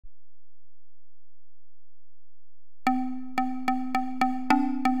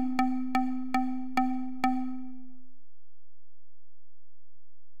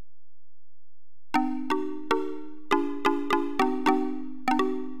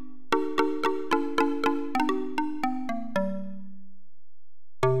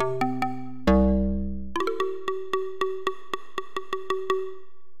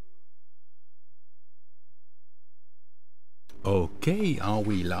Okay, are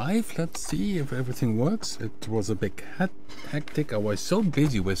we live? Let's see if everything works. It was a bit hectic. I was so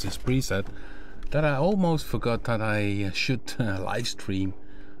busy with this preset that I almost forgot that I should live stream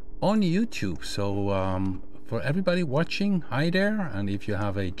on YouTube. So for everybody watching, hi there. And if you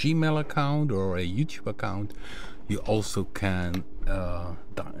have a Gmail account or a YouTube account, you also can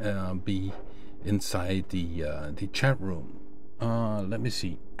be inside the chat room. Let me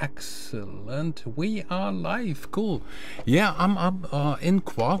see. Excellent. We are live. Cool. Yeah, I'm in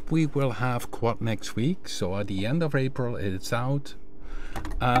Quad. We will have Quad next week. So at the end of April, it's out.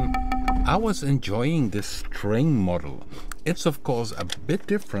 And I was enjoying this string model. It's of course a bit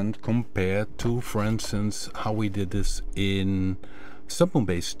different compared to, for instance, how we did this in Papen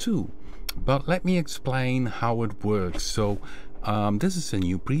 2. But let me explain how it works. So this is a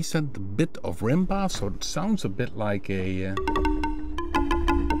new preset, a bit of rimba, so it sounds a bit like a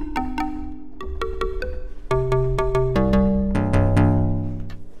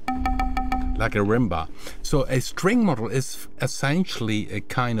rimba. So a string model is essentially a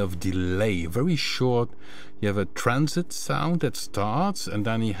kind of delay, very short. You have a transit sound that starts and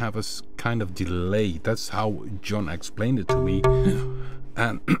then you have a kind of delay. That's how John explained it to me.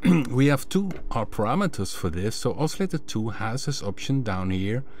 And we have two parameters for this. So oscillator 2 has this option down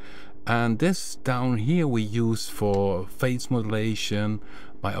here, and this down here we use for phase modulation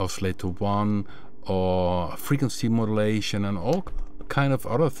by oscillator 1 or frequency modulation and all kind of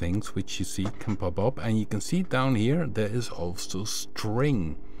other things which you see can pop up. And you can see down here there is also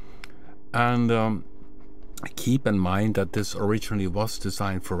string. And keep in mind that this originally was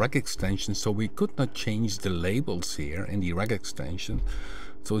designed for rack extension, so we could not change the labels here in the rack extension.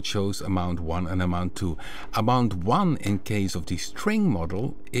 So it shows amount 1 and amount 2. Amount 1 in case of the string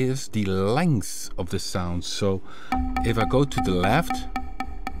model is the length of the sound. So if I go to the left,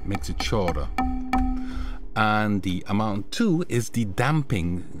 makes it shorter. And the amount 2 is the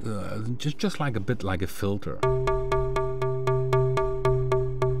damping, just like a bit like a filter.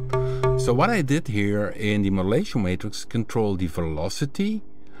 So what I did here in the modulation matrix, control the velocity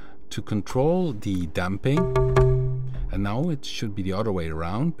to control the damping. And now it should be the other way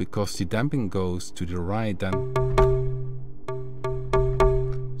around, because the damping goes to the right then.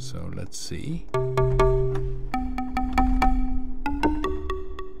 So let's see.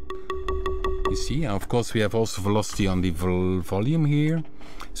 You see, of course we have also velocity on the volume here.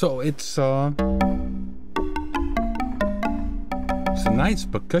 So it's a nice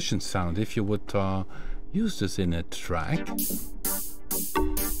percussion sound if you would use this in a track.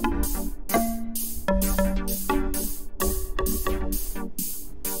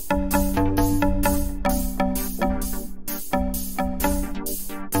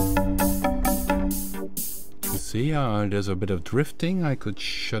 You see, there's a bit of drifting. I could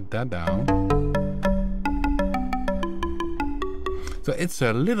shut that down. So it's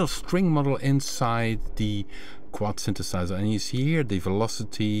a little string model inside the quad synthesizer, and you see here the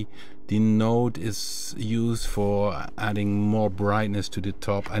velocity. The node is used for adding more brightness to the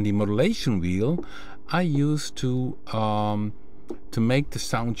top, and the modulation wheel I use to make the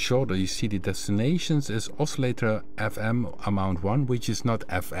sound shorter. You see the destinations is oscillator FM amount 1, which is not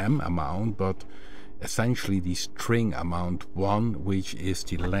FM amount, but essentially the string amount 1, which is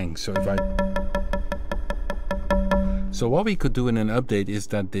the length. So if So what we could do in an update is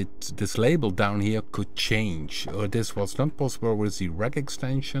that this label down here could change. This was not possible with the rack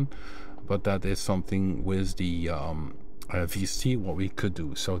extension, but that is something with the VST what we could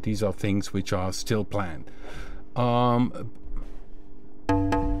do. So these are things which are still planned.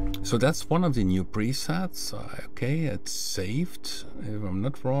 So that's one of the new presets. Okay, it's saved. If I'm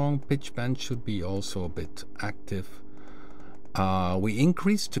not wrong, pitch bend should be also a bit active. We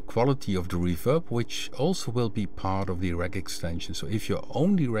increased the quality of the reverb, which also will be part of the rack extension. So if you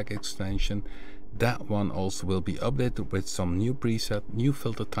own the rack extension, that one also will be updated with some new preset, new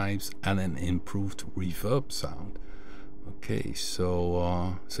filter types, and an improved reverb sound. Okay,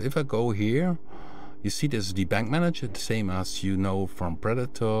 so if I go here, you see this is the bank manager, the same as you know from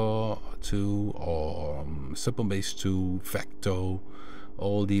Predator 2 or Papen 2, Vecto.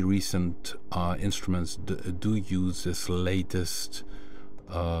 All the recent instruments do use this latest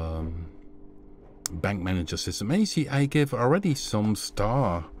bank manager system. And you see, I give already some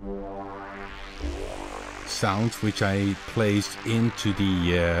star sounds which I placed into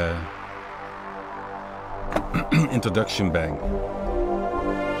the introduction bank.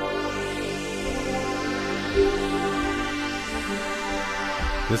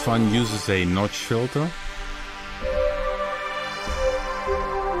 This one uses a notch filter.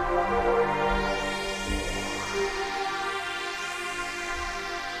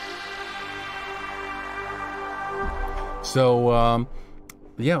 So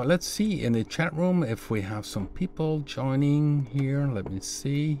yeah, let's see in the chat room if we have some people joining here. Let me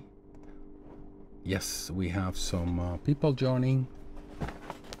see. Yes, we have some people joining.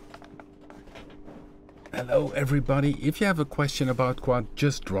 Hello everybody. If you have a question about Quad,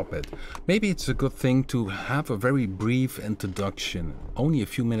 just drop it. Maybe it's a good thing to have a very brief introduction, only a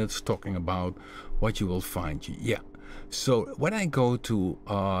few minutes talking about what you will find. Yeah, so when I go to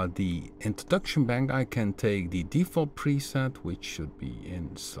the introduction bank, I can take the default preset, which should be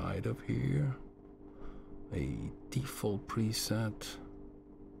inside of here. A default preset.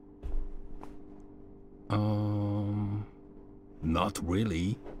 Not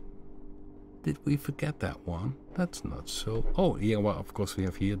really. Did we forget that one? That's not so. Oh, yeah, well, of course we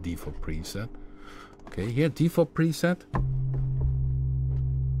have here default preset. Okay, here default preset.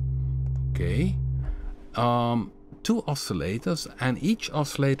 Okay. 2 oscillators, and each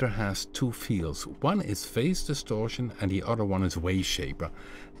oscillator has 2 fields. One is phase distortion and the other one is wave shaper.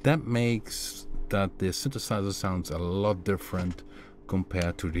 That makes that the synthesizer sounds a lot different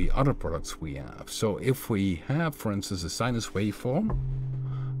compared to the other products we have. So if we have, for instance, a sinus waveform,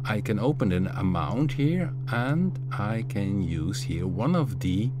 I can open an amount here and I can use here one of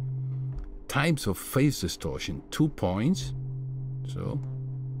the types of phase distortion, 2 points. So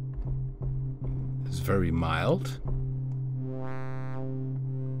it's very mild.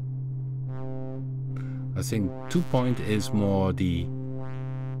 I think 2 point is more the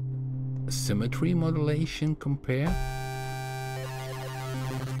symmetry modulation compared.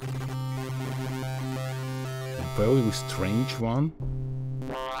 A very strange one.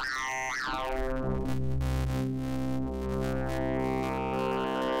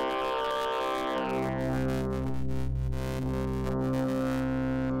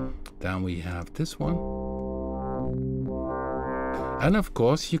 Then we have this one. And of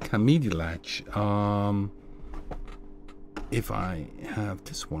course you can MIDI latch. If I have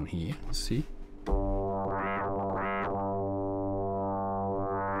this one here, see?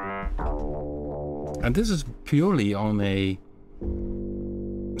 And this is purely on a...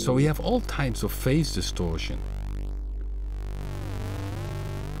 So we have all types of phase distortion.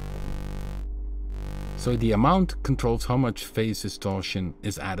 So the amount controls how much phase distortion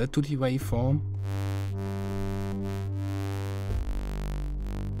is added to the waveform.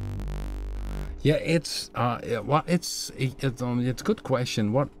 Yeah, it's a good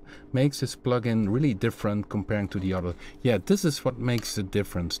question. What makes this plugin really different comparing to the other? Yeah, this is what makes the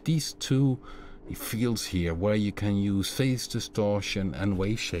difference. These 2 fields here where you can use phase distortion and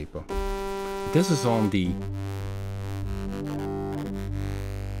wave shaper. This is on the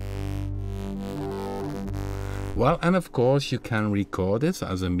well, and of course you can record this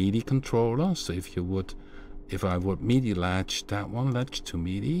as a MIDI controller. So if I would MIDI latch that one, latch to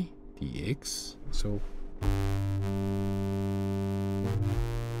MIDI, DX. So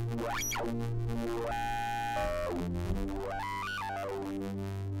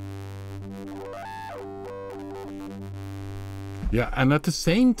yeah, and at the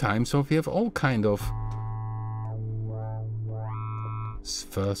same time, so we have all kind of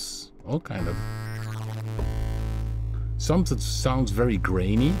fuzz, all kind of. Something sounds very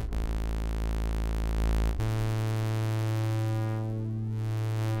grainy.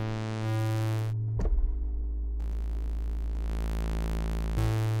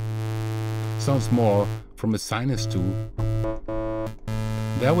 Sounds more from a sinus to.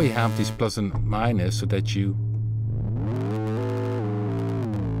 There we have these plus and minus so that you.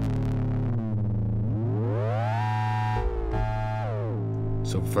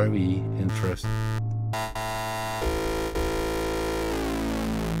 So very interesting.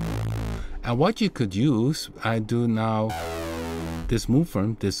 And what you could use, I do now this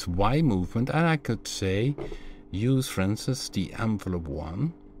movement, this Y movement, and I could say use, for instance, the envelope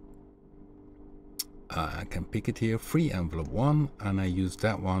 1. I can pick it here, free envelope 1, and I use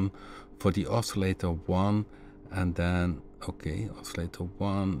that one for the oscillator 1, and then, okay, oscillator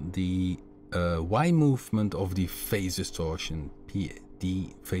 1, the Y movement of the phase distortion,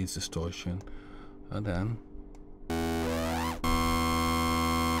 PD phase distortion, and then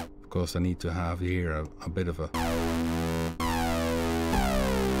of course I need to have here a bit of a...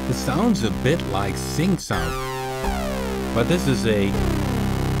 It sounds a bit like sync sound, but this is a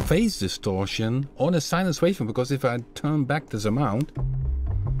phase distortion on a sinus waveform, because if I turn back this amount,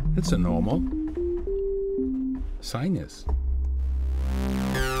 it's a normal sinus.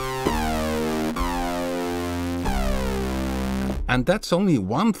 And that's only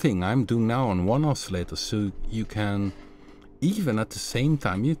one thing I'm doing now on one oscillator, so you can, even at the same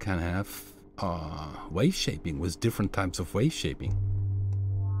time, you can have wave shaping with different types of wave shaping.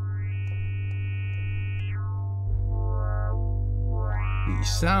 actually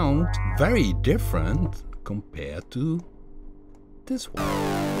sound very different compared to this one.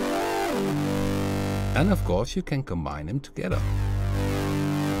 And of course you can combine them together.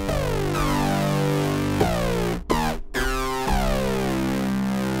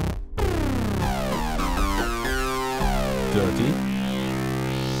 Dirty.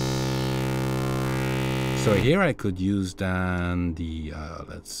 So here I could use then the,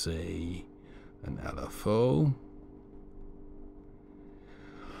 let's say, an LFO.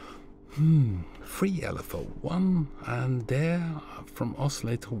 Free LFO 1, and there from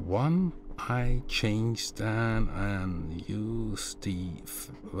oscillator 1 I changed then and use the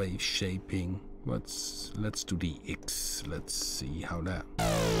wave shaping. Let's do the X. Let's see how that.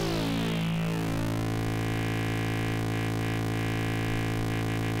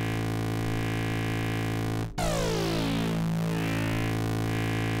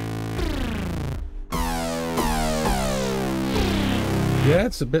 Yeah,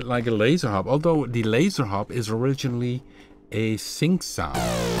 it's a bit like a laser hub, although the laser hub is originally a sync sound.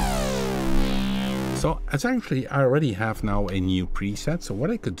 So essentially I already have now a new preset. So what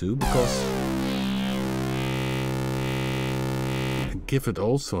I could do, because give it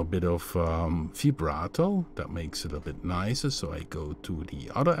also a bit of vibrato, that makes it a bit nicer. So I go to the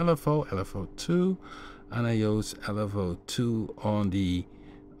other LFO, LFO2, and I use LFO2 on the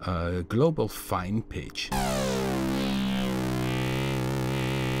global fine pitch.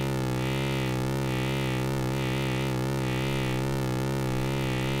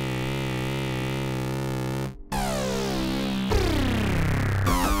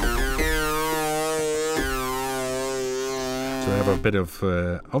 A bit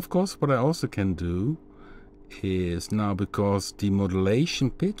of course, what I also can do is now, because the modulation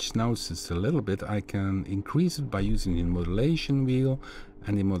pitch now is a little bit, I can increase it by using the modulation wheel,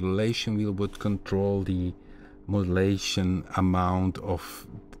 and the modulation wheel would control the modulation amount of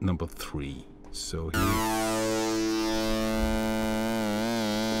number 3. So here,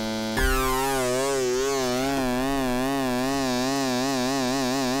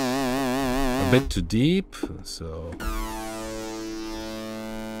 a bit too deep, so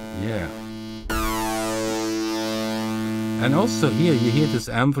yeah. And also here you hear this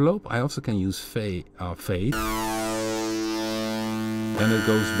envelope. I also can use fade. Then it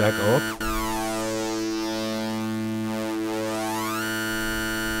goes back up.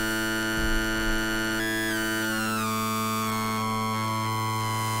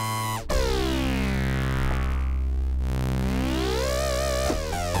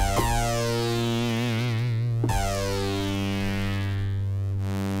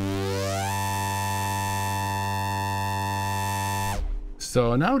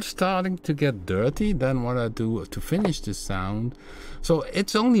 So now it's starting to get dirty. Then what I do to finish this sound, so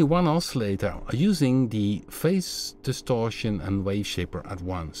it's only one oscillator using the phase distortion and wave shaper at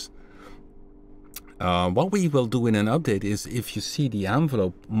once. What we will do in an update is, if you see the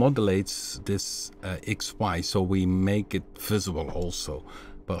envelope modulates this XY, so we make it visible also,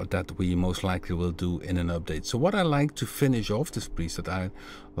 but that we most likely will do in an update. So what I like to finish off this preset, I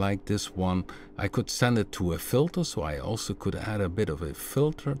like this one. I could send it to a filter, so I also could add a bit of a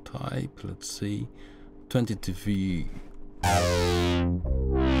filter type. Let's see, 20 dB.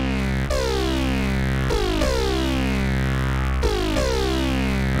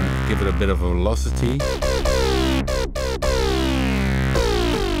 Give it a bit of a velocity.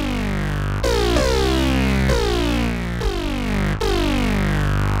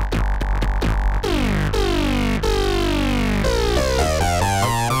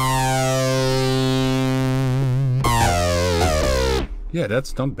 Yeah,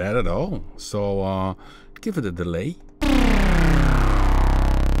 that's not bad at all. So give it a delay.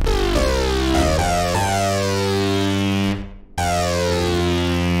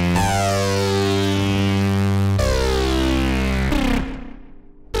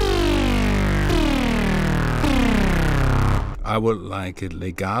 I would like it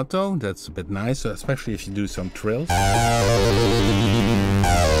legato. That's a bit nicer, especially if you do some trills.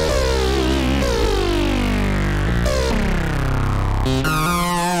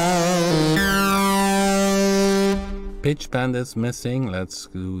 Pitch bend is missing. Let's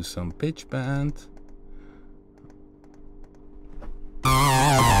do some pitch bend.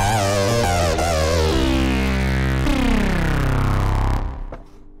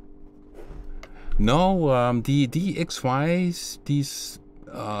 No, the DXYs,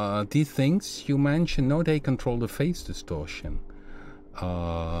 these things you mentioned, no, they control the phase distortion.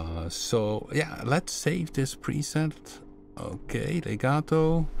 So yeah, let's save this preset. Okay,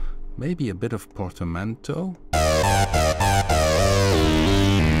 legato, maybe a bit of portamento.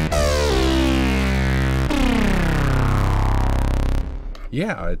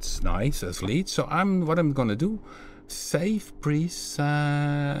 Yeah, it's nice as lead. So what I'm gonna do, save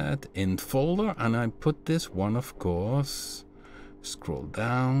preset in folder, and I put this one, of course, scroll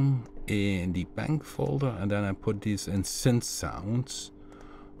down in the bank folder, and then I put this in synth sounds.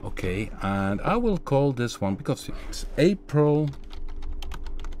 Okay, and I will call this one, because it's April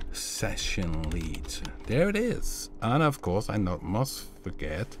session lead. There it is. And of course I must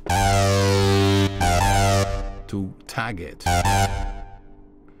forget to tag it.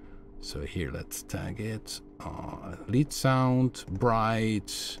 So here, let's tag it. Lead sound,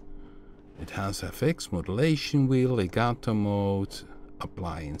 bright. It has FX, modulation wheel, legato mode,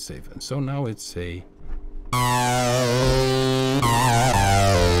 apply and save. And so now it's a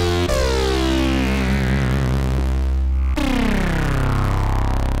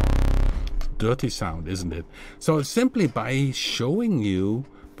dirty sound, isn't it? So simply by showing you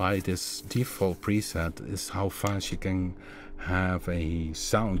by this default preset is how fast you can have a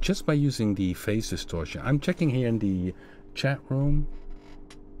sound just by using the phase distortion. I'm checking here in the chat room.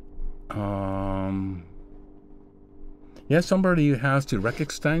 Yeah, somebody has the rec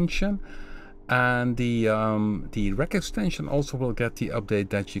extension, and the rec extension also will get the update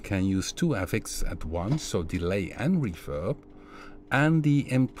that you can use 2 FX at once, so delay and reverb, and the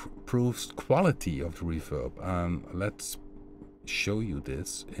improved quality of the reverb. Let's show you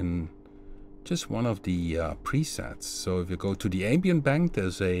this in just one of the presets. So if you go to the ambient bank,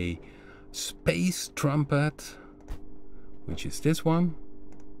 there's a space trumpet, which is this one.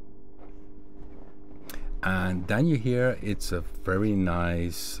 And then you hear it's a very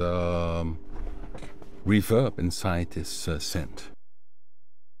nice reverb inside this synth.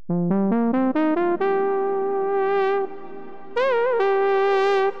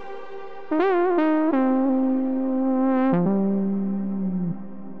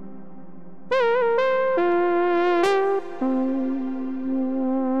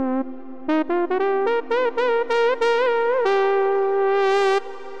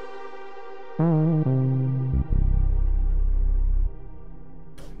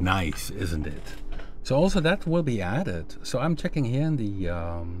 Nice, isn't it? So also that will be added. So I'm checking here in the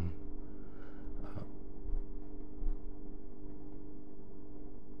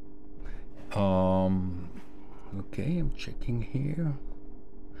okay, I'm checking here.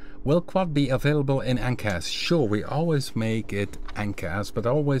 Will quad be available in Ancast? Sure, we always make it Ancast, but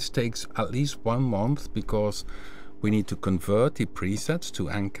always takes at least 1 month, because we need to convert the presets to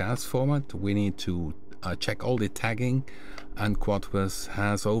Ancast format. We need to check all the tagging, and Quadvis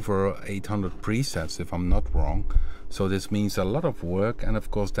has over 800 presets if I'm not wrong. So this means a lot of work, and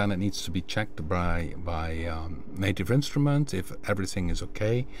of course then it needs to be checked by Native Instruments if everything is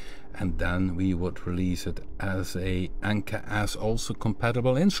okay, and then we would release it as a Anka as also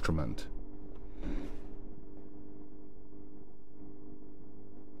compatible instrument.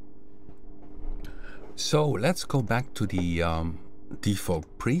 So let's go back to the default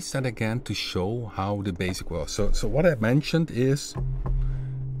preset again to show how the basic works. So what I mentioned is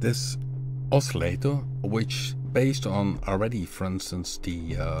this oscillator, which based on already, for instance,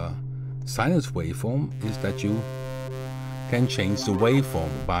 the sinus waveform, is that you can change the waveform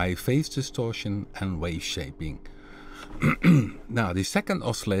by phase distortion and wave shaping. Now the second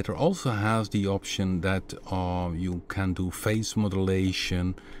oscillator also has the option that you can do phase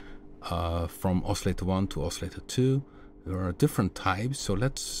modulation from oscillator 1 to oscillator 2. There are different types, so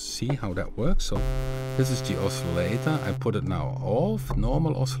let's see how that works. So this is the oscillator. I put it now off,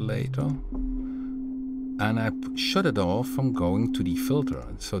 normal oscillator, and I shut it off from going to the filter.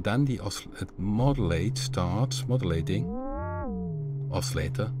 So then the it starts modulating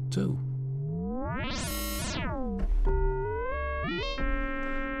oscillator 2.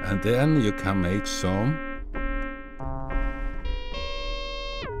 And then you can make some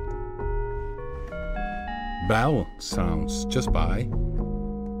bell sounds just by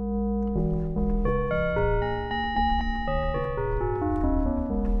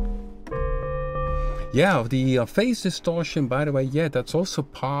the phase distortion, by the way. Yeah, that's also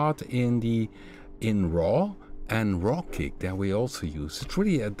part in raw and raw kick that we also use. It's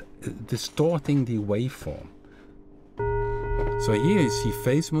really distorting the waveform. So here you see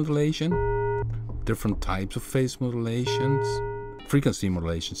phase modulation, different types of phase modulations, frequency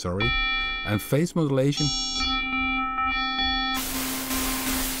modulation, sorry, and phase modulation.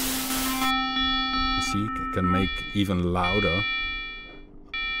 You see, it can make even louder.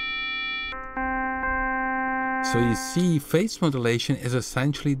 So you see, phase modulation is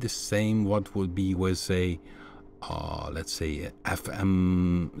essentially the same what would be with a let's say a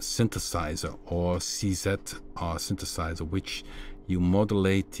FM synthesizer or CZ synthesizer, which you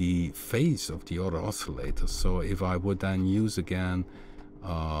modulate the phase of the other oscillator. So if I would then use again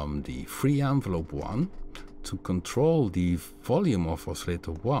the free envelope 1 to control the volume of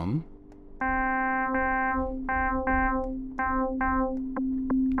oscillator 1.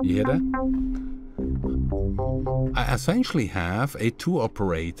 You hear that? I essentially have a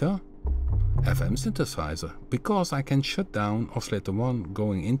 2-operator FM synthesizer, because I can shut down oscillator 1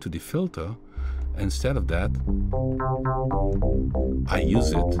 going into the filter. Instead of that, I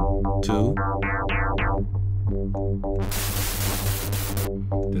use it to...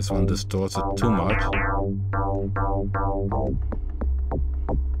 This one distorts it too much.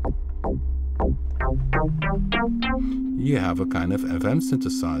 You have a kind of FM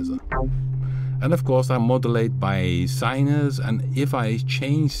synthesizer. And of course I modulate by sinus, and if I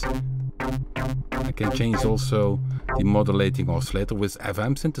change, I can change also the modulating oscillator. With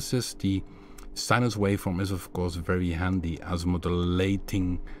FM synthesis, the sinus waveform is of course very handy as a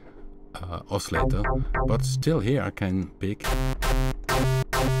modulating oscillator, but still here I can pick.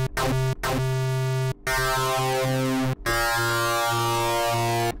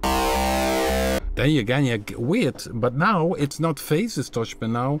 Then again you get weird, but now it's not phase distortion, but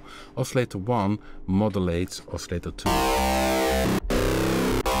now oscillator 1 modulates oscillator 2.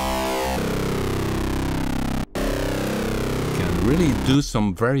 Can really do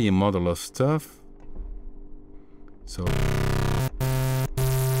some very modular stuff. So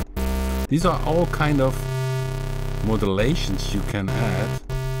these are all kind of modulations you can add.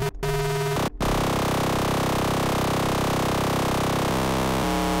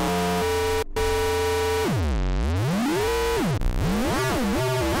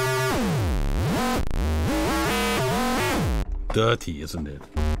 Dirty, isn't it?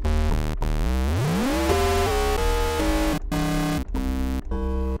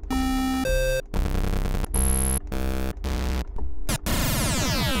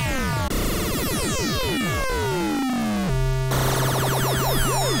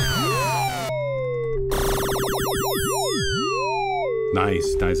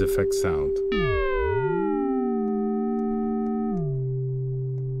 Nice effect sound.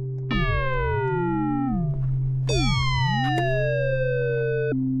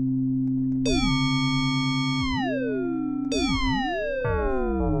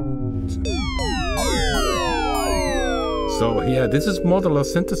 So yeah, this is modular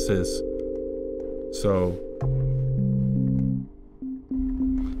synthesis. So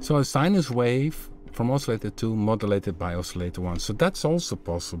a sinus wave from oscillator 2 modulated by oscillator 1. So that's also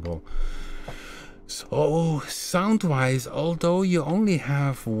possible. So sound-wise, although you only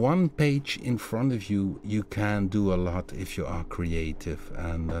have one page in front of you, you can do a lot if you are creative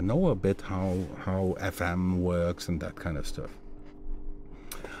and know a bit how FM works and that kind of stuff.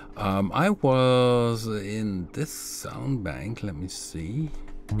 I was in this sound bank, let me see.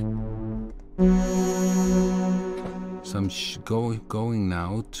 So I'm going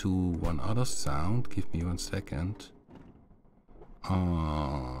now to one other sound. Give me 1 second.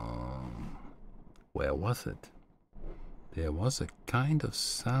 Where was it? There was a kind of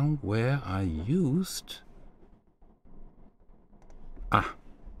sound where I used...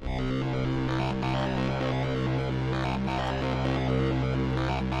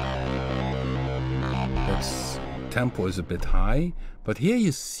 That's tempo is a bit high, but here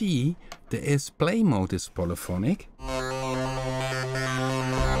you see the play mode is polyphonic.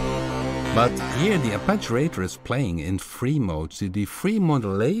 But here the arpeggiator is playing in free mode. So the free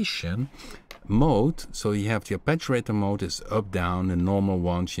modulation mode, so you have the arpeggiator mode is up, down, the normal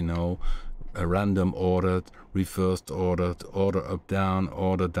ones, you know, a random ordered, reversed ordered, order up, down,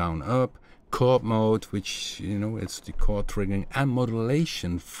 order down, up, chord mode, which, you know, it's the chord triggering, and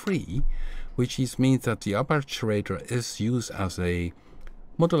modulation free, which means that the arpeggiator is used as a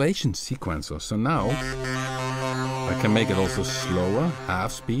modulation sequencer. So now I can make it also slower,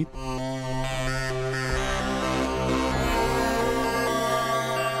 half speed.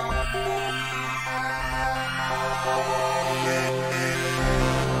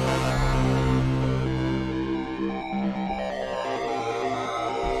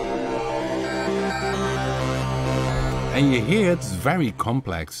 And you hear it's very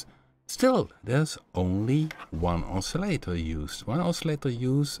complex. Still, there's only one oscillator used.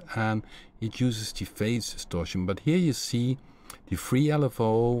 And it uses the phase distortion. But here you see the free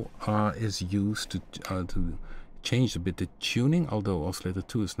LFO is used to change a bit the tuning, although oscillator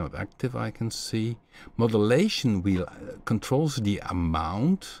 2 is not active, I can see. Modulation wheel controls the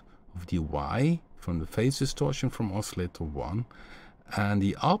amount of the Y from the phase distortion from oscillator 1. And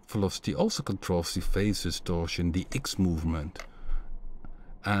the up velocity also controls the phase distortion, the X movement.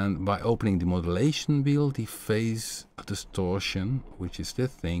 And by opening the modulation wheel, the phase distortion, which is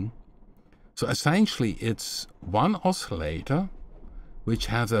this thing. So essentially it's one oscillator which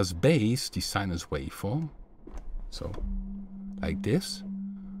has as base the sinus waveform. So, like this.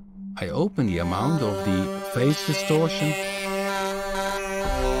 I open the amount of the phase distortion.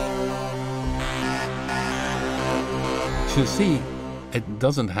 You see, it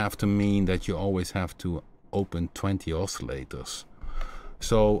doesn't have to mean that you always have to open 20 oscillators.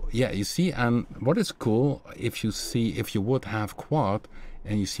 So yeah, you see, and what is cool, if you would have quad,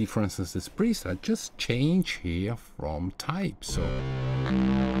 and you see, for instance, this preset, just change here from type. So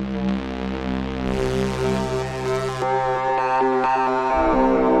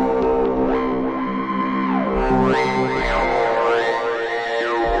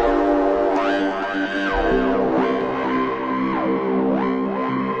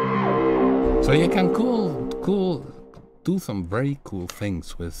you can do some very cool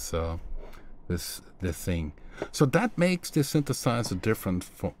things with the thing. So that makes the synthesizer different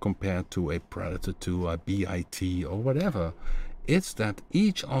compared to a Predator 2, a BIT, or whatever. It's that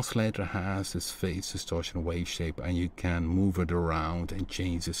each oscillator has this phase distortion wave shape, and you can move it around and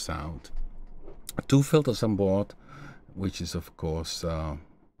change the sound. 2 filters on board, which is of course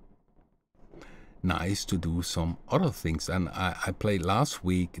nice to do some other things. And I played last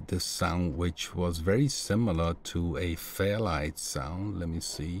week this sound which was very similar to a Fairlight sound. Let me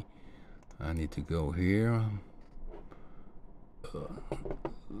see, I need to go here. Let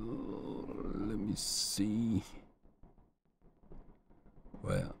me see.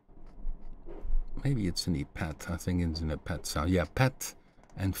 Well, maybe it's in the PET. I think it's in a PET sound. Yeah, PET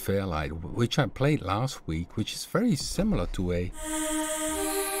and Fairlight, which I played last week, which is very similar to a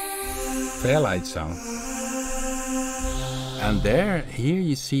Fairlight sound. And here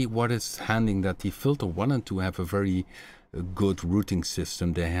you see what is handing, that the filter 1 and 2 have a very good routing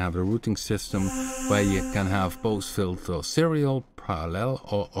system. They have a routing system where you can have both filter serial, parallel,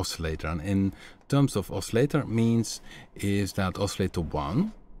 or oscillator. And in terms of oscillator, means is that oscillator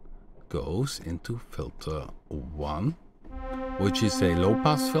 1 goes into filter 1, which is a low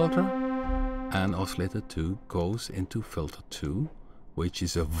pass filter, and oscillator 2 goes into filter 2, which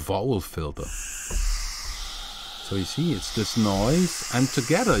is a vowel filter. So you see, it's this noise, and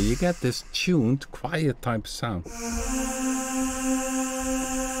together you get this tuned, quiet type sound.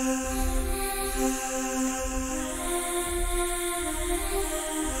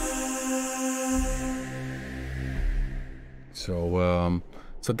 So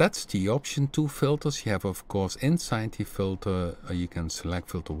that's the option. 2 filters. You have, of course, inside the filter, you can select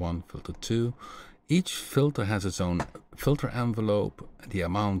filter 1, filter 2. Each filter has its own filter envelope. The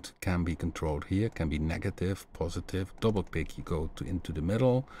amount can be controlled here, can be negative, positive. Double pick, you go into the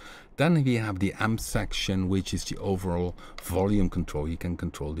middle. Then we have the amp section, which is the overall volume control. You can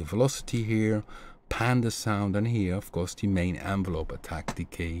control the velocity here, pan the sound, and here, of course, the main envelope: attack,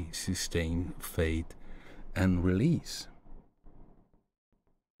 decay, sustain, fade, and release.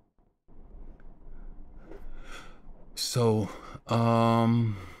 So,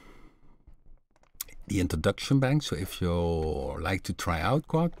 the introduction bank. So if you like to try out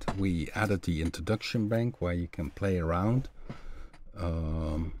quad, we added the introduction bank where you can play around.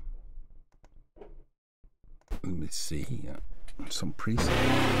 Let me see, some presets.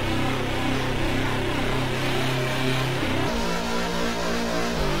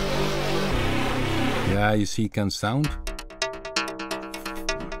 Yeah, you see, you can sound.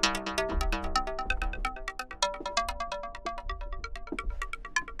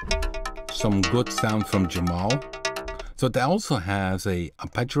 Some good sound from Jamal. So it also has a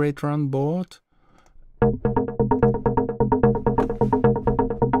arpeggiator on board.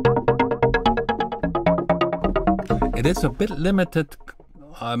 It is a bit limited,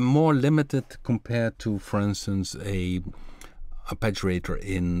 more limited compared to, for instance, a arpeggiator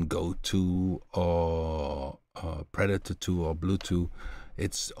in Go 2 or Predator 2 or Blue 2.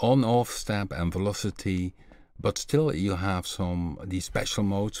 It's on-off step and velocity. But still you have these special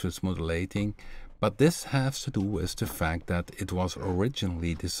modes with modulating. But this has to do with the fact that it was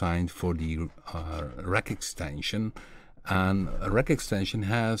originally designed for the rack extension. And a rack extension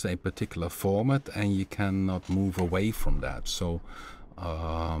has a particular format, and you cannot move away from that. So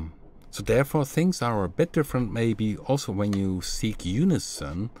therefore things are a bit different, maybe also when you seek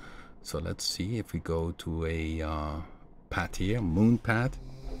unison. So let's see if we go to a pad here, moon pad.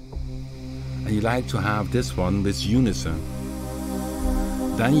 And you like to have this one with unison.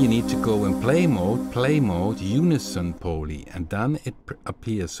 Then you need to go in play mode, unison poly, and then it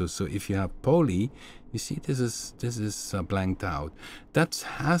appears. So if you have poly, you see this is blanked out. That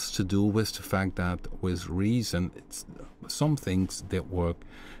has to do with the fact that with Reason, some things that work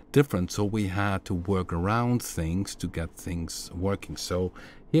different. So we had to work around things to get things working. So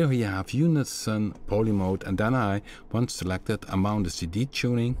Here we have unison poly mode, and then I once selected amount the CD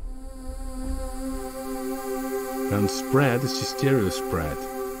tuning. Then spread is the stereo spread.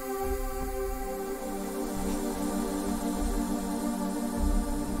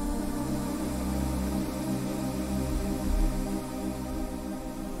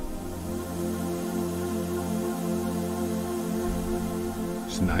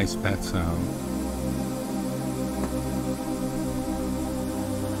 It's a nice pad sound.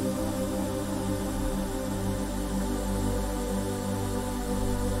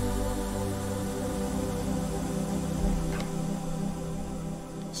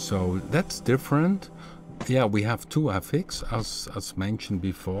 So that's different. Yeah, we have two FX as mentioned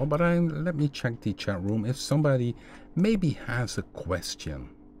before, but let me check the chat room if somebody maybe has a question.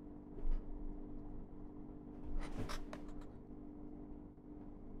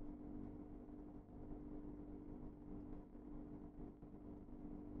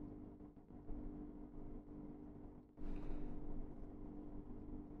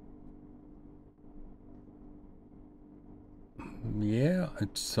 Yeah,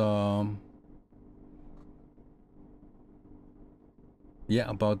 it's yeah,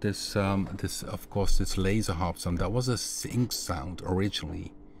 about this this, of course, this laser harp sound. That was a sync sound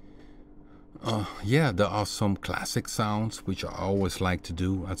originally. Yeah, there are some classic sounds which I always like to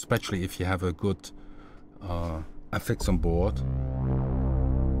do, especially if you have a good FX on board.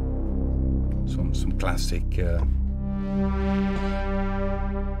 Some classic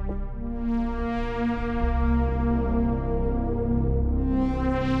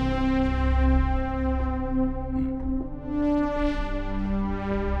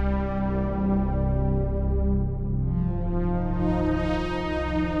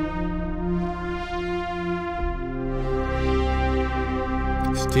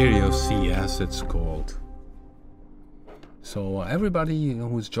Stereo CS it's called. So everybody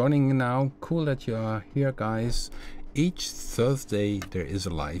who's joining now, cool that you are here, guys. Each Thursday there is a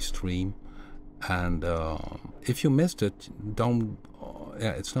live stream, and if you missed it, don't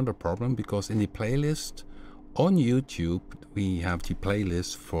yeah, it's not a problem, because in the playlist on YouTube we have the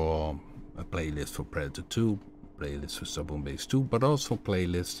playlist for Predator 2, playlist for Subboom Bass 2, but also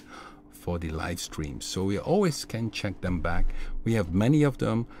playlists for the live streams, so you always can check them back. We have many of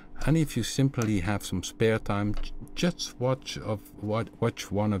them, and if you simply have some spare time, just watch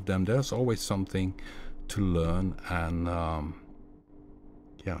one of them. There's always something to learn, and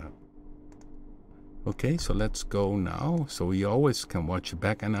yeah. Okay, so let's go now. So you always can watch it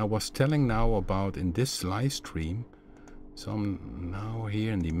back, and I was telling now about in this live stream. So I'm now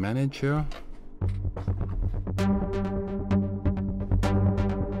here in the manager.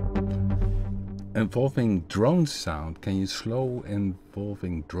 Involving drone sound. Can you slow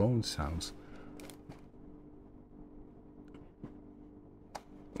involving drone sounds?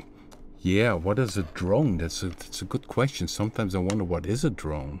 Yeah, what is a drone? That's a good question. Sometimes I wonder what is a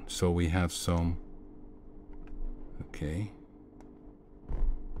drone. So we have some. Okay.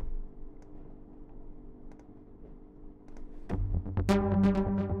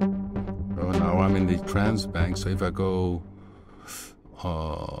 Oh, now I'm in the trans bank. So if I go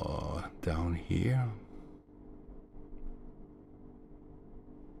down here,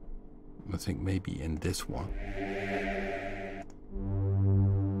 I think maybe in this one.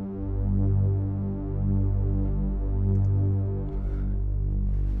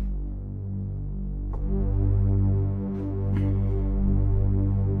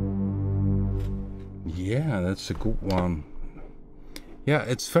 Yeah, that's a good one. Yeah,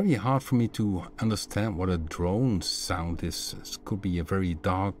 it's very hard for me to understand what a drone sound is. It could be a very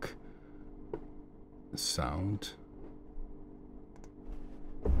dark sound.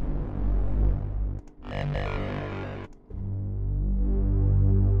 I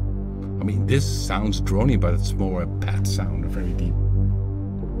mean, this sounds drony, but it's more a pad sound, a very deep.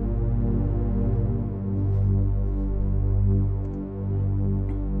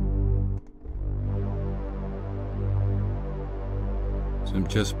 So I'm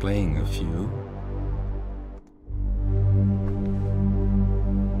just playing a few.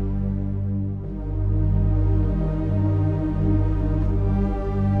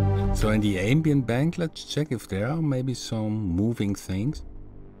 So in the ambient bank, let's check if there are maybe some moving things.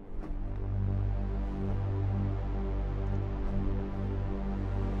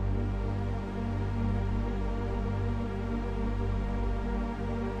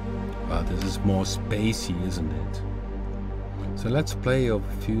 Well, this is more spacey, isn't it? So let's play a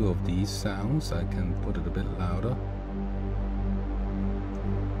few of these sounds. I can put it a bit louder.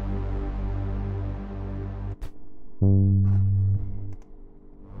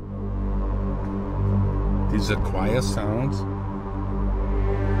 These are choir sounds.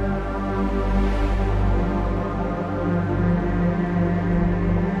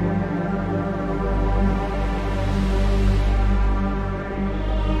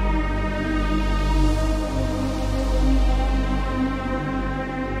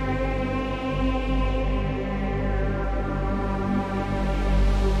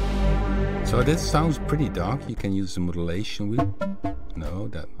 So this sounds pretty dark. You can use the modulation wheel. No,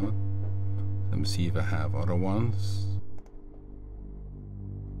 that not. Let me see if I have other ones.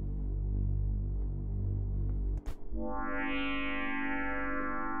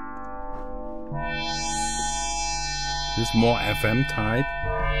 This is more FM type.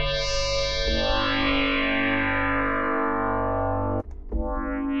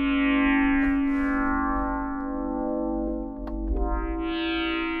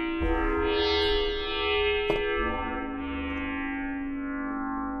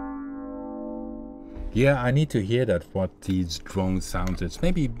 Yeah, I need to hear that, what these drone sounds is.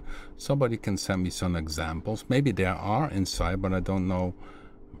 Maybe somebody can send me some examples. Maybe there are inside, but I don't know.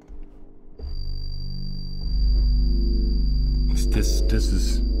 This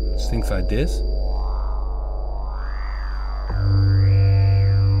is things like this.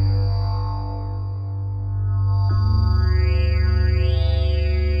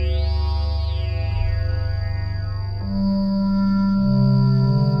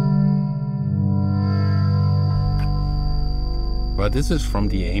 But this is from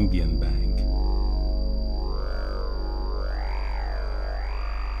the ambient bank.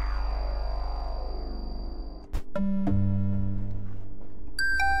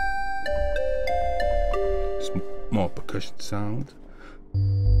 It's more percussion sound.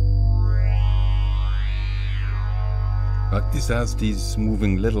 But this has these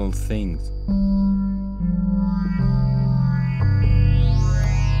moving little things.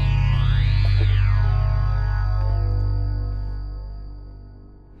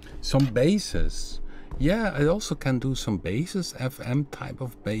 Some basses. Yeah, I also can do some basses, FM type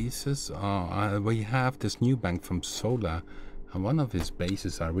of basses. We have this new bank from Solar, and one of his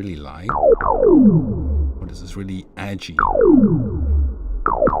basses I really like. Oh, this is really edgy.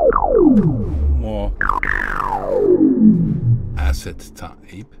 More acid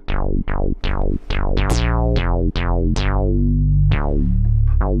type.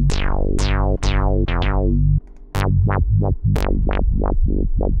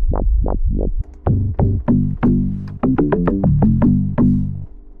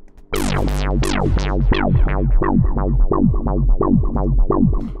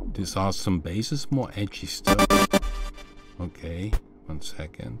 These are some basses, more edgy stuff. Okay, 1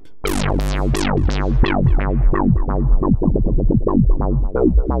 second.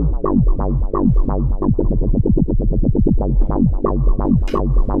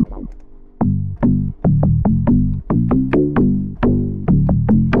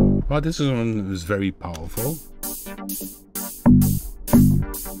 Well, this one is very powerful.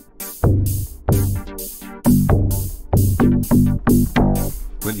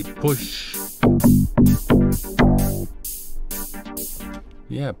 Really push.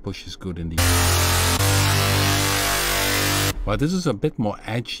 Yeah, push is good indeed. Well, this is a bit more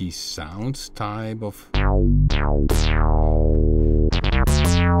edgy sounds type of.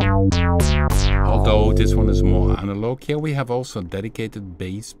 Although this one is more analog. Here we have also a dedicated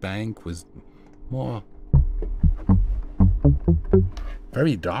bass bank with more.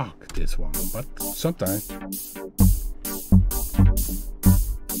 Very dark, this one, but sometimes.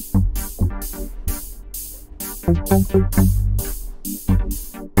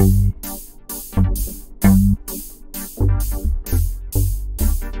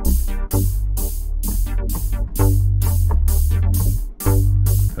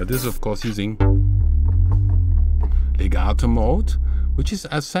 This is of course using legato mode, which is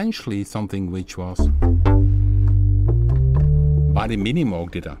essentially something which was by the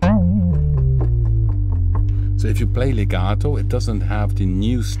Minimoog did. So if you play legato, it doesn't have the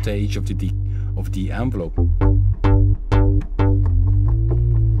new stage of the envelope.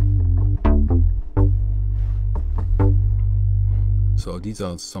 So these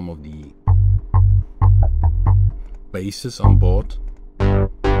are some of the basses on board.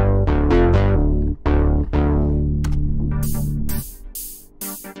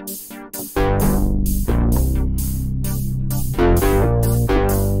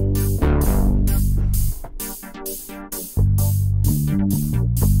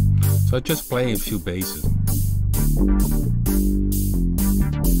 So I just play a few basses.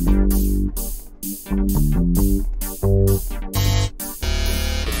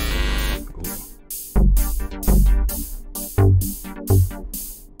 Cool.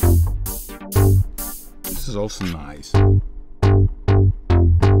 This is also nice.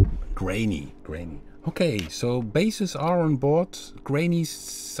 Grainy. Okay, so basses are on board. Grainy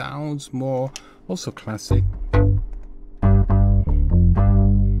sounds more, also classic.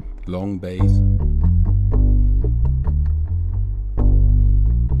 Long bass.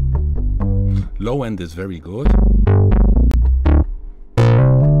 Low end is very good.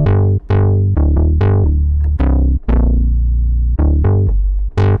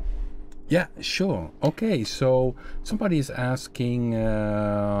 Yeah, sure. Okay, so somebody is asking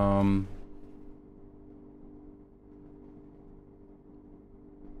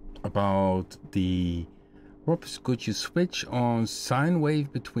about the could you switch on sine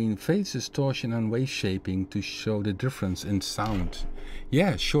wave between phase distortion and wave shaping to show the difference in sound?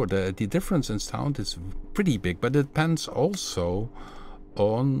 Yeah, sure. The difference in sound is pretty big, but it depends also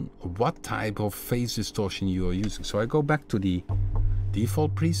on what type of phase distortion you are using. So I go back to the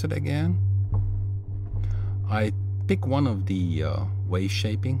default preset again. I pick one of the wave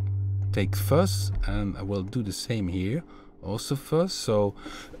shaping, take first, and I will do the same here. Also first, so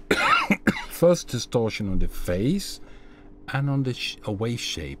first distortion on the phase and on the wave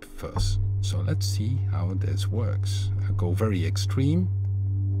shape first. So let's see how this works. I go very extreme.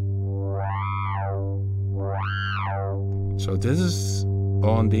 So this is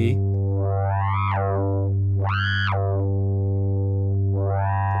on the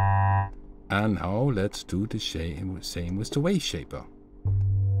and now let's do the same with the wave shaper.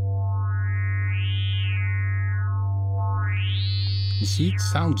 You see, it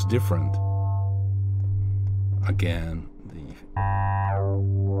sounds different. Again,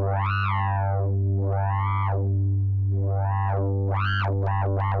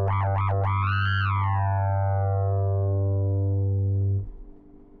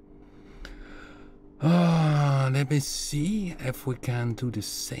 let me see if we can do the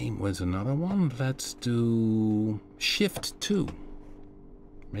same with another one. Let's do Shift 2.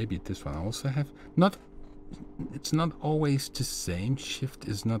 Maybe this one also have not. It's not always the same. Shift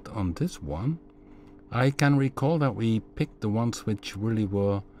is not on this one. I can recall that we picked the ones which really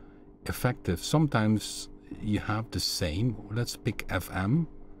were effective. Sometimes you have the same. Let's pick FM.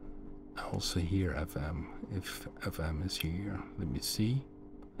 Also here FM. If FM is here, let me see.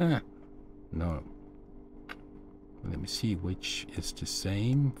 No. Let me see which is the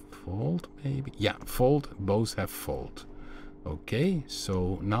same. Fold maybe. Yeah, fold. Both have fold. Okay,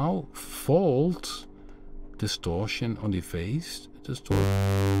 so now fold distortion on the phase distortion.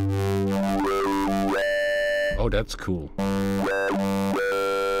 Oh, that's cool.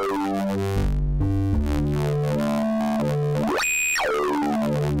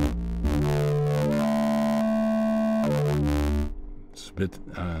 Split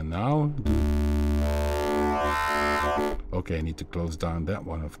now. Okay, I need to close down that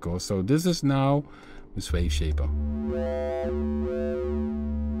one, of course. So this is now with wave shaper.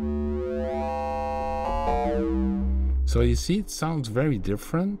 So you see, it sounds very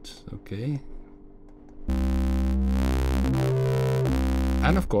different. Okay.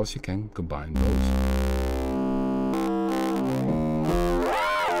 And of course, you can combine both.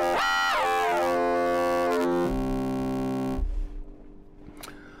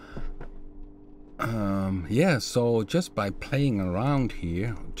 Yeah, so just by playing around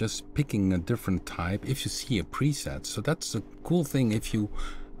here, just picking a different type, if you see a preset. So that's the cool thing. If you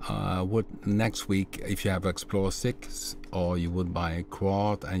would next week, if you have Explorer 6, or you would buy a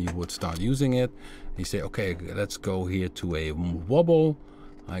quad and you would start using it, you say, okay, let's go here to a wobble.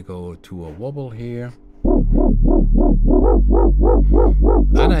 I go to a wobble here,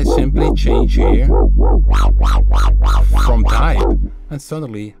 and I simply change here from type, and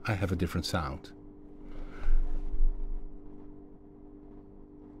suddenly I have a different sound.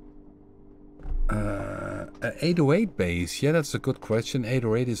 An 808 bass, yeah, that's a good question.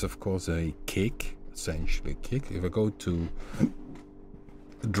 808 is of course a kick, essentially a kick. If I go to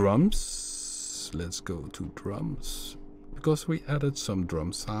drums, let's go to drums, because we added some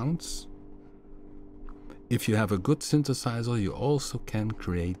drum sounds. If you have a good synthesizer, you also can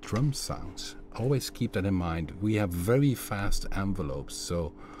create drum sounds. Always keep that in mind. We have very fast envelopes,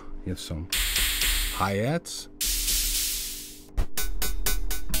 so you have some hi-hats.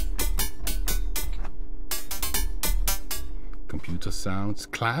 Computer sounds,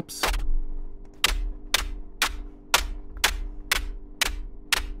 claps.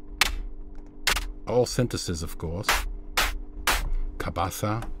 All synthesis, of course.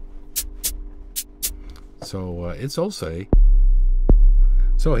 Cabasa. So it's also a...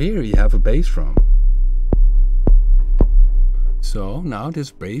 So here you have a bass drum. So now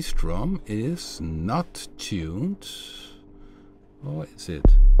this bass drum is not tuned. Or is it?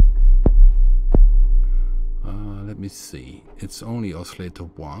 Let me see. It's only oscillator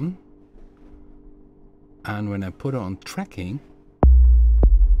 1. And when I put it on tracking,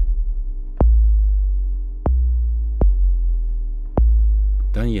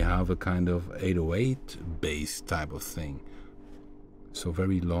 then you have a kind of 808 bass type of thing. So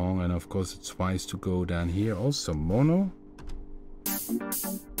very long, and of course it's wise to go down here also mono.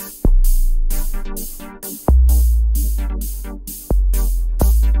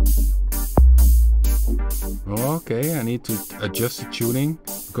 Okay, I need to adjust the tuning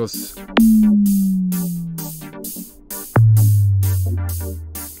because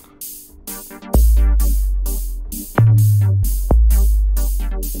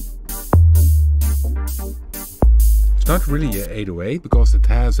it's not really a 808 because it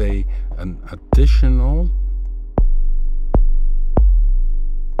has an additional.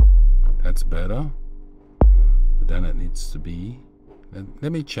 That's better, but then it needs to be.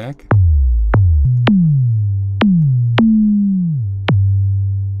 Let me check.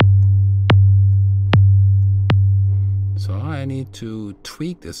 So I need to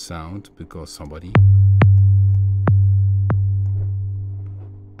tweak the sound because somebody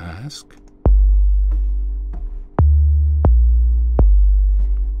asked.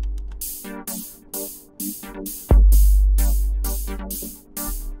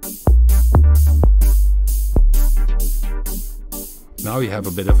 Now you have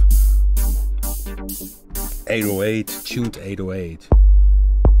a bit of 808, tuned 808.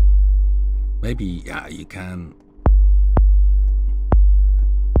 Maybe, yeah, you can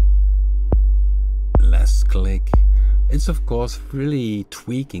less click. It's of course really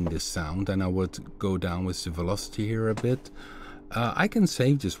tweaking the sound, and I would go down with the velocity here a bit. I can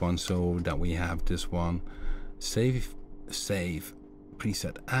save this one so that we have this one. Save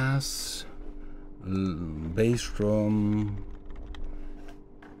preset as bass drum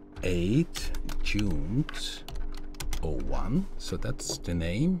 8 tuned 01, so that's the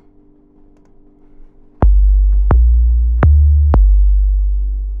name.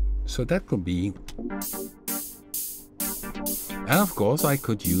 So that could be, and of course I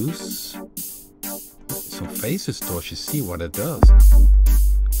could use some phase distortion, see what it does.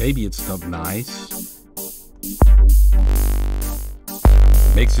 Maybe it's not nice,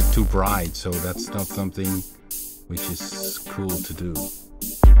 makes it too bright, so that's not something which is cool to do.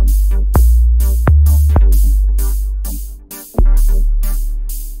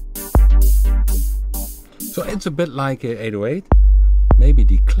 So it's a bit like a 808. Maybe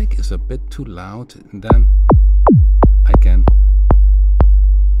the click is a bit too loud, and then I can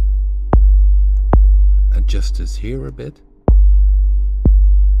adjust this here a bit.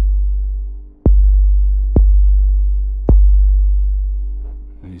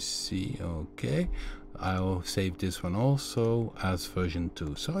 Let me see, okay. I'll save this one also as version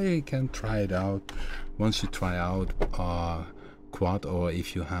 2. So you can try it out. Once you try out quad, or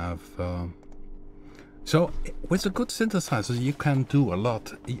if you have so with a good synthesizer you can do a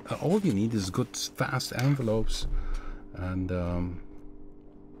lot. All you need is good fast envelopes and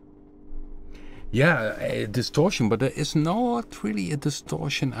yeah, a distortion, but there is not really a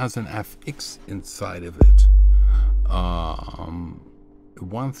distortion as an FX inside of it.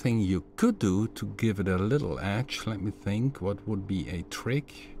 One thing you could do to give it a little edge, let me think, what would be a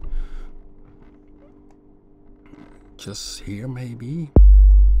trick? Just here maybe.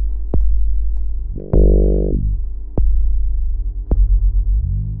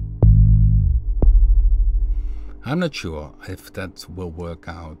 I'm not sure if that will work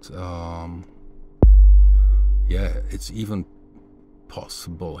out. Yeah, it's even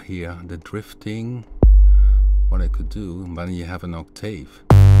possible here, the drifting. What I could do, but you have an octave.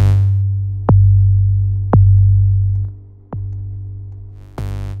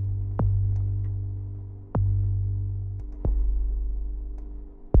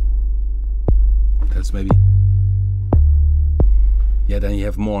 That's maybe, yeah, then you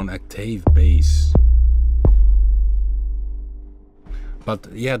have more an octave bass. But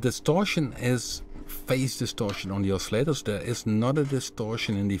yeah, distortion is phase distortion on the oscillators. There is not a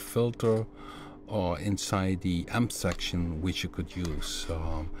distortion in the filter or inside the amp section which you could use,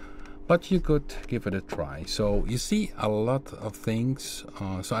 but you could give it a try. So you see a lot of things.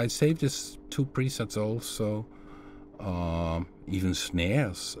 So I saved this 2 presets also, even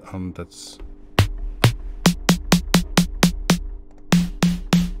snares, that's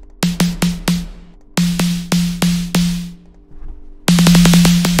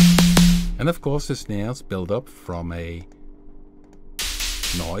and of course the snares build up from a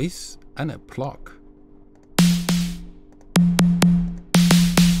noise and a pluck.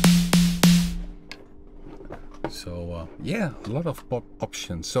 So yeah, a lot of pop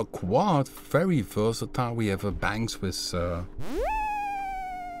options. So quad, very versatile. We have a banks with some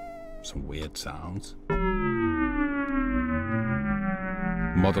weird sounds,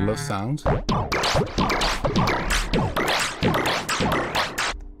 modular sounds.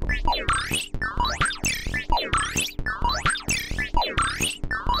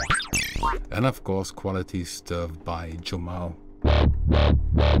 And of course quality stuff by Jamal.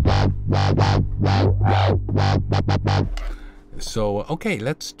 So, okay,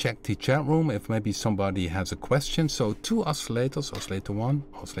 let's check the chat room if maybe somebody has a question. So 2 oscillators, oscillator 1,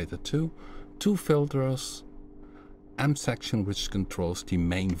 oscillator 2, 2 filters, M section which controls the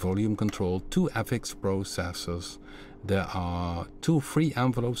main volume control, 2 FX processors. There are 2 free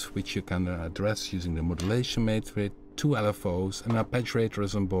envelopes which you can address using the modulation matrix, 2 LFOs, an arpeggiator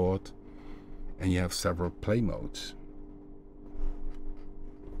is on board, and you have several play modes.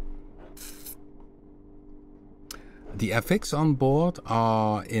 The FX on board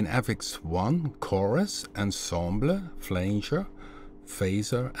are in FX1, chorus, ensemble, flanger,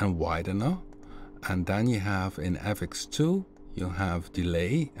 phaser and widener. And then you have in FX2, you have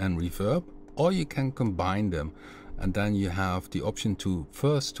delay and reverb, or you can combine them. And then you have the option to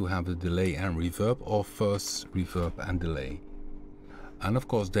first to have the delay and reverb, or first reverb and delay. And of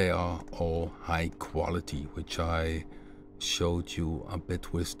course they are all high quality, which I showed you a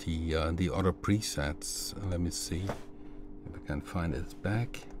bit with the other presets. Let me see if I can find it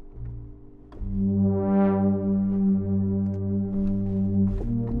back.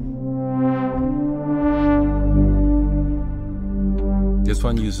 This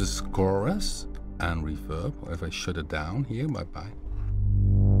one uses chorus and reverb. If I shut it down here, bye-bye.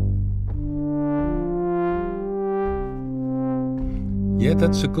 Yeah,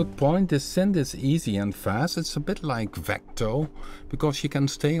 that's a good point. The synth is easy and fast. It's a bit like Vecto, because you can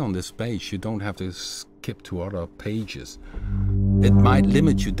stay on this page. You don't have to skip to other pages. It might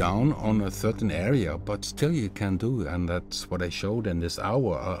limit you down on a certain area, but still you can do, and that's what I showed in this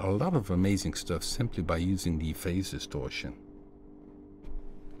hour. A lot of amazing stuff simply by using the phase distortion.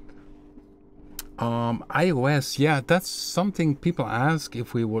 iOS, yeah, that's something people ask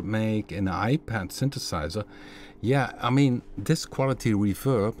if we would make an iPad synthesizer. Yeah, I mean, this quality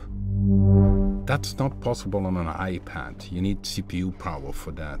reverb, that's not possible on an iPad. You need CPU power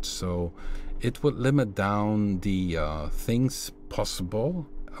for that. So it would limit down the things possible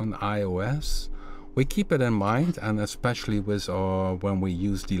on iOS. We keep it in mind, and especially with when we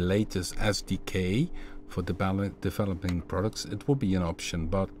use the latest SDK for developing products, it will be an option.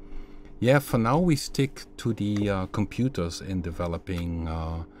 But yeah, for now we stick to the computers in developing,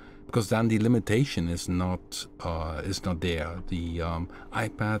 because then the limitation is not there. The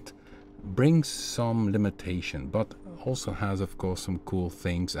iPad brings some limitation, but also has, of course, some cool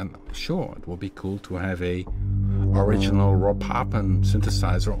things. And sure, it will be cool to have a original raw Papen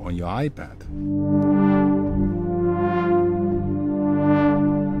synthesizer on your iPad.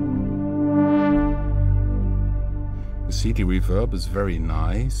 You see, the reverb is very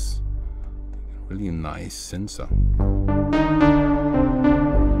nice. Really nice sensor.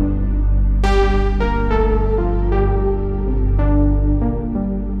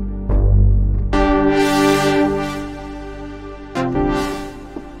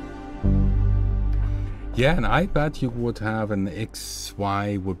 Yeah, an iPad you would have an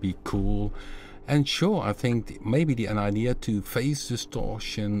XY would be cool. And sure, I think maybe an idea to phase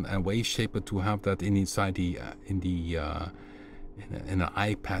distortion and wave shaper to have that inside the in an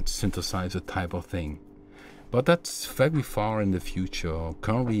iPad synthesizer type of thing. But that's very far in the future.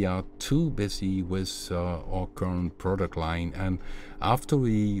 Currently we are too busy with our current product line, and after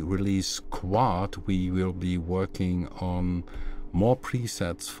we release Quad, we will be working on more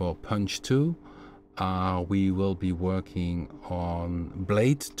presets for Punch 2. We will be working on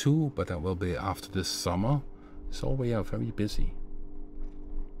Blade 2, but that will be after this summer. So we are very busy.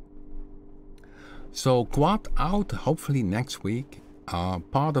 So Quad out hopefully next week.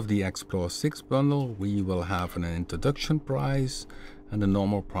 Part of the Explore 6 bundle, we will have an introduction price, and the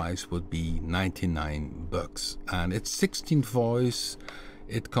normal price would be 99 bucks. And it's 16 voice.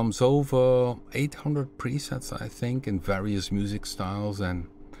 It comes over 800 presets, I think, in various music styles. And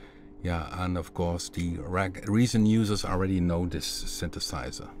yeah, and of course the recent users already know this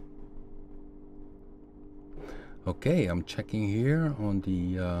synthesizer. Okay, I'm checking here on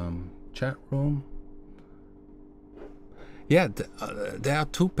the chat room. Yeah, there are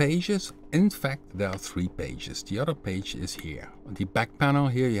 2 pages. In fact, there are 3 pages. The other page is here. On the back panel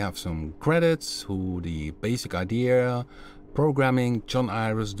here, you have some credits, the basic idea, programming. John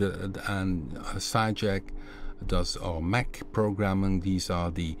Iris and Sajak does our Mac programming. These are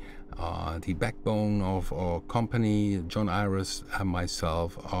the backbone of our company. John Iris and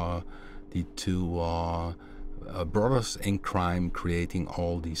myself are the 2 brothers in crime creating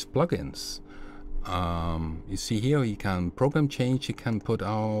all these plugins. You see here, you can program change, you can put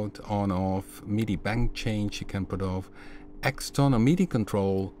out on off MIDI bank change, you can put off external MIDI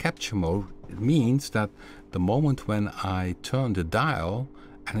control capture mode. It means that the moment when I turn the dial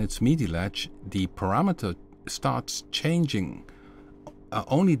and it's MIDI latch, the parameter starts changing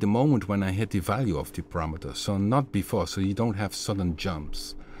only the moment when I hit the value of the parameter, so not before, so you don't have sudden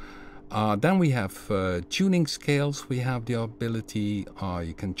jumps. Then we have tuning scales. We have the ability,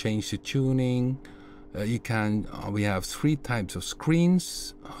 you can change the tuning. We have 3 types of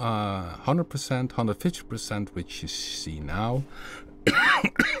screens, 100%, 150%, which you see now,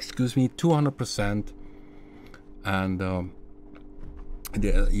 excuse me, 200%, and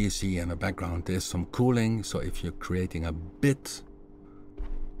there you see in the background there's some cooling, so if you're creating a bit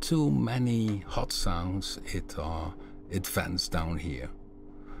too many hot sounds, it vents down here.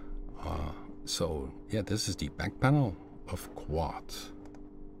 So yeah, this is the back panel of Quad.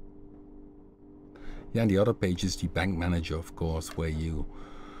 Yeah, and the other page is the bank manager, of course, where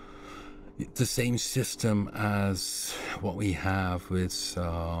it's the same system as what we have with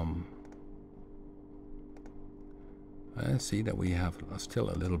I see that we have still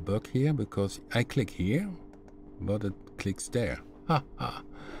a little bug here because I click here, but it clicks there. Ha ha.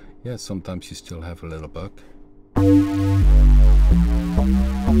 Yeah, sometimes you still have a little bug.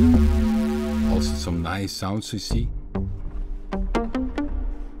 Also some nice sounds you see.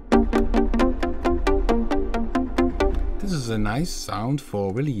 This is a nice sound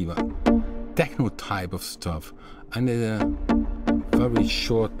for really techno type of stuff, and very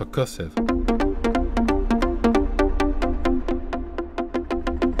short percussive.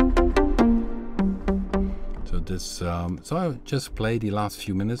 So this, so I'll just play the last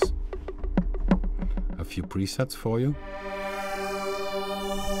few minutes, a few presets for you.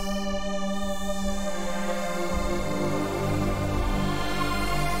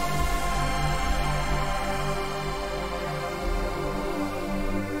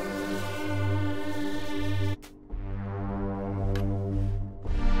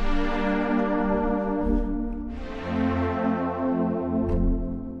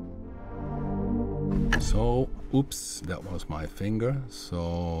 So, oops, that was my finger.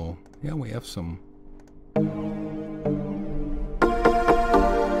 So, yeah, we have some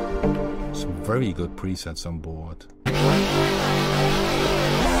very good presets on board.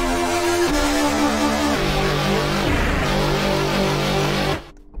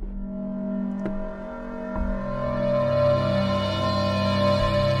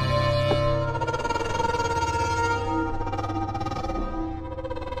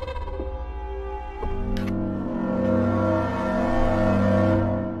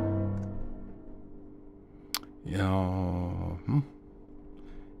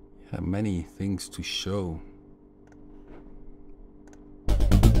 Many things to show.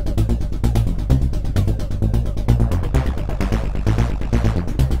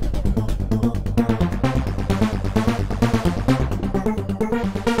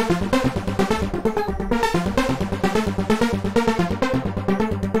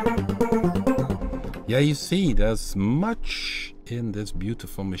 Yeah, you see, there's much in this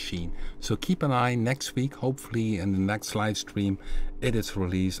beautiful machine. So keep an eye next week, hopefully in the next live stream it is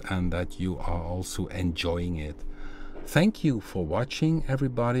released and that you are also enjoying it. Thank you for watching,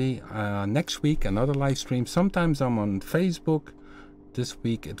 everybody. Next week another live stream. Sometimes I'm on Facebook. This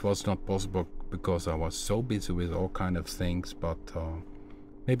week it was not possible because I was so busy with all kind of things, but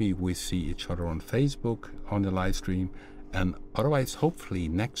maybe we see each other on Facebook on the live stream, and otherwise hopefully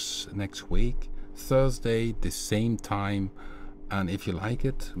next week Thursday the same time. And if you like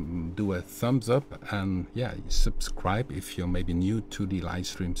it, do a thumbs up, and yeah, subscribe if you're maybe new to the live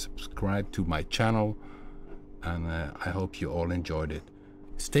stream. Subscribe to my channel, and I hope you all enjoyed it.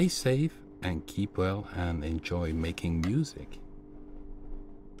 Stay safe and keep well and enjoy making music.